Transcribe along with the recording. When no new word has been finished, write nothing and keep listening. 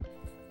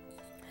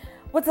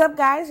What's up,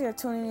 guys? You're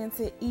tuning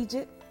into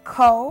Egypt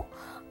Co.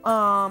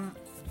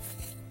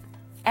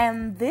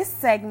 And this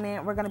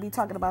segment, we're going to be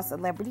talking about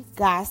celebrity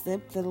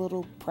gossip, the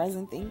little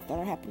present things that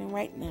are happening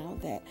right now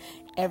that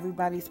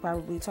everybody's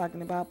probably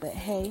talking about. But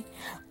hey,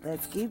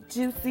 let's get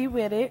juicy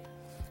with it.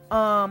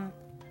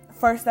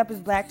 First up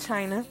is Blac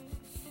Chyna.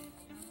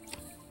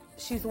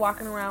 She's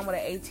walking around with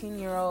an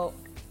 18-year-old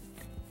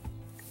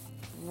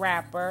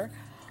rapper.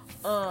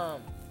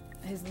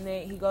 His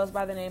name, he goes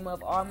by the name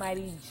of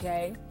Almighty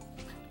Jay.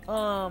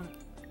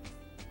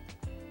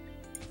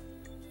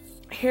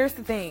 Here's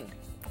the thing.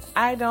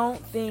 I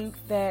don't think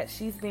that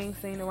she's being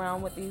seen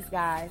around with these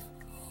guys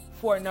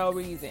for no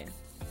reason.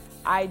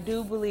 I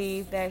do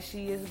believe that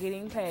she is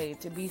getting paid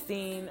to be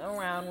seen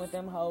around with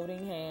them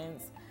holding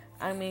hands.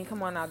 I mean,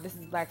 come on now. This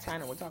is Blac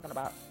Chyna we're talking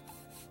about.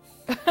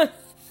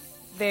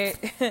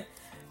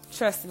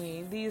 Trust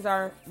me, these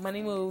are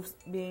money moves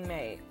being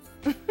made.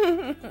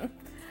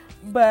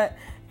 But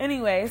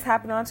anyways,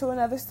 hopping on to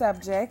another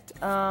subject.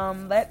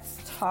 Let's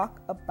talk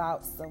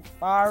about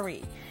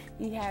Safaree.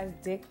 He has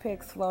dick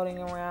pics floating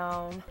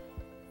around.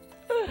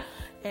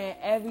 And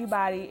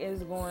everybody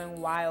is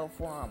going wild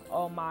for him.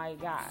 Oh my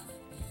God.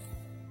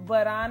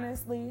 But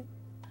honestly,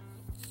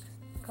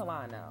 come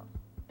on now.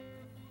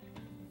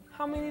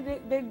 How many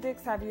big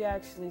dicks have you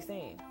actually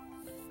seen?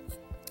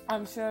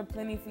 I'm sure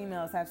plenty of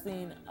females have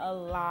seen a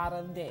lot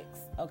of dicks,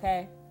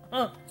 okay?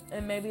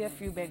 And maybe a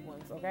few big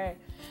ones, okay?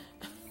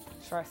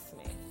 Trust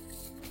me.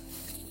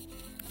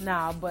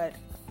 Nah, but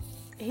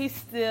he's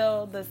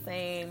still the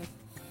same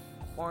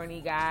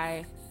corny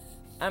guy.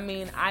 I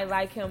mean, I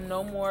like him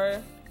no more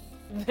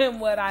than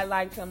what I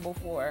liked him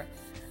before.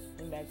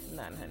 And that's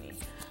not honey.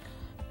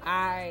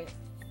 I'm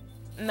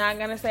not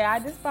gonna say I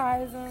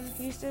despise him.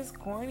 He's just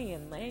corny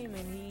and lame,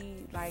 and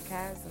he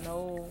has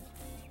no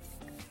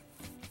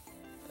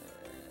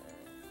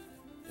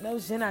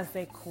je ne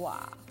sais quoi.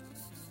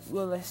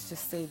 Well, let's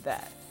just say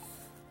that.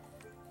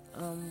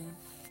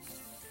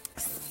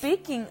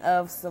 Speaking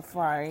of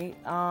Safaree,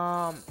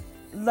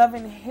 Love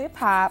and Hip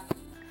Hop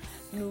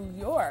New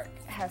York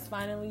has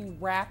finally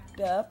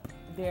wrapped up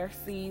their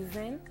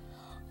season.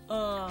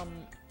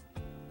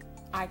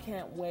 I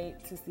can't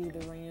wait to see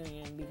the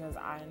reunion because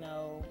I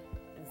know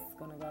it's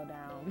gonna go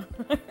down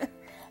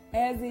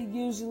as it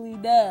usually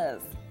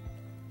does.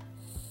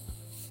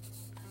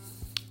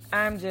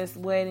 I'm just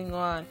waiting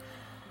on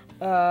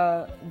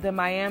the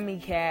Miami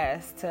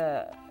cast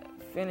to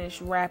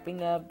finish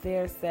wrapping up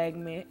their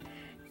segment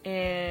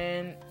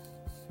and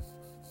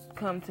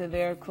come to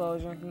their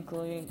closure and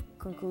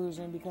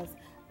conclusion because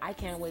I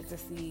can't wait to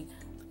see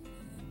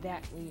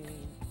that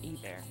reunion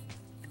either.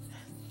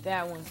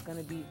 That one's going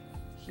to be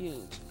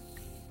huge.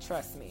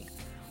 Trust me.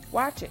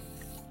 Watch it.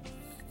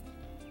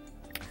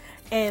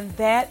 And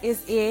that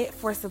is it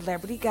for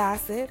celebrity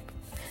gossip.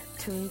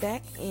 Tune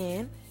back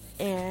in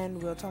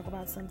and we'll talk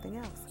about something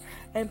else.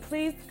 And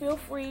please feel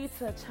free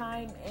to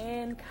chime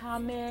in,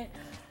 comment,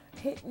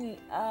 hit me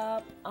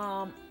up.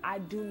 I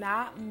do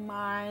not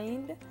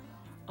mind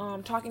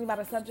talking about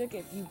a subject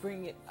if you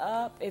bring it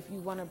up, if you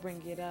want to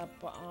bring it up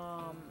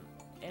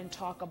and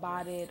talk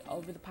about it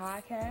over the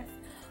podcast.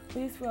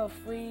 Please feel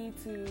free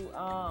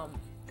to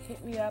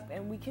hit me up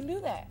and we can do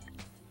that.